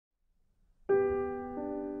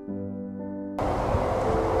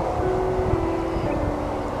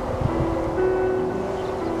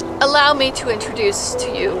Allow me to introduce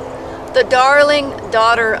to you the darling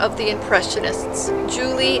daughter of the Impressionists,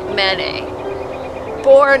 Julie Manet.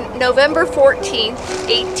 Born November 14,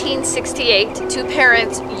 1868, to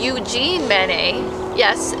parents Eugene Manet,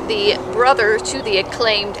 yes, the brother to the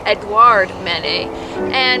acclaimed Edouard Manet,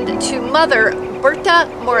 and to mother Berthe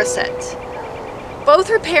Morisot. Both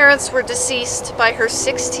her parents were deceased by her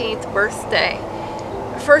 16th birthday,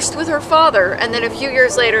 first with her father and then a few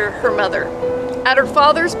years later her mother. At her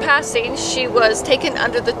father's passing, she was taken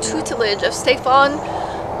under the tutelage of Stephane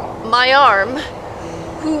Mallarme,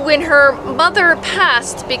 who, when her mother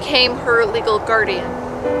passed, became her legal guardian.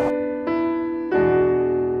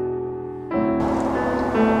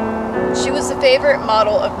 She was the favorite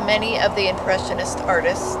model of many of the Impressionist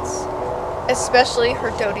artists, especially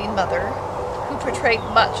her doting mother, who portrayed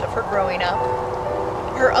much of her growing up,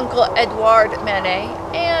 her Uncle Edouard Manet,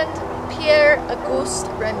 and Pierre-Auguste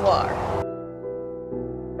Renoir.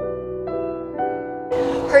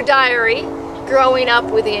 Her diary, Growing Up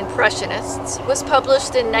with the Impressionists, was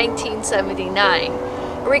published in 1979.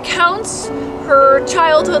 It recounts her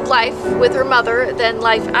childhood life with her mother, then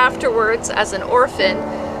life afterwards as an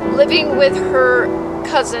orphan, living with her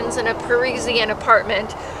cousins in a Parisian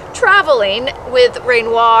apartment, traveling with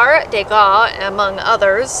Renoir, Degas, among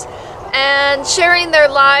others, and sharing their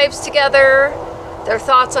lives together, their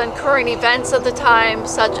thoughts on current events of the time,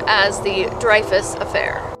 such as the Dreyfus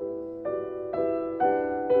Affair.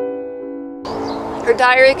 Her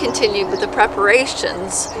diary continued with the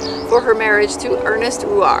preparations for her marriage to Ernest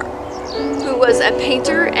Rouard, who was a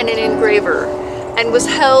painter and an engraver, and was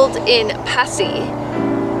held in Passy,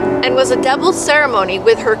 and was a double ceremony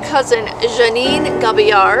with her cousin Jeanine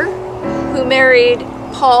Gabillard, who married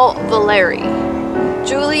Paul Valéry.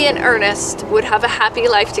 Julie and Ernest would have a happy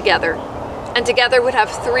life together, and together would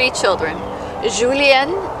have 3 children, Julien,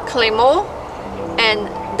 Clément, and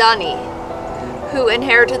Dany, who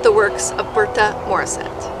inherited the works of Berthe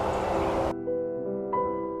Morisot.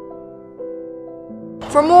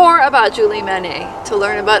 For more about Julie Manet, to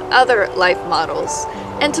learn about other life models,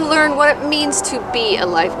 and to learn what it means to be a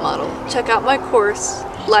life model, check out my course,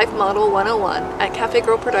 Life Model 101, at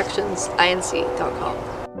CafeGirl Productions,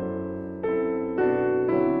 inc.com.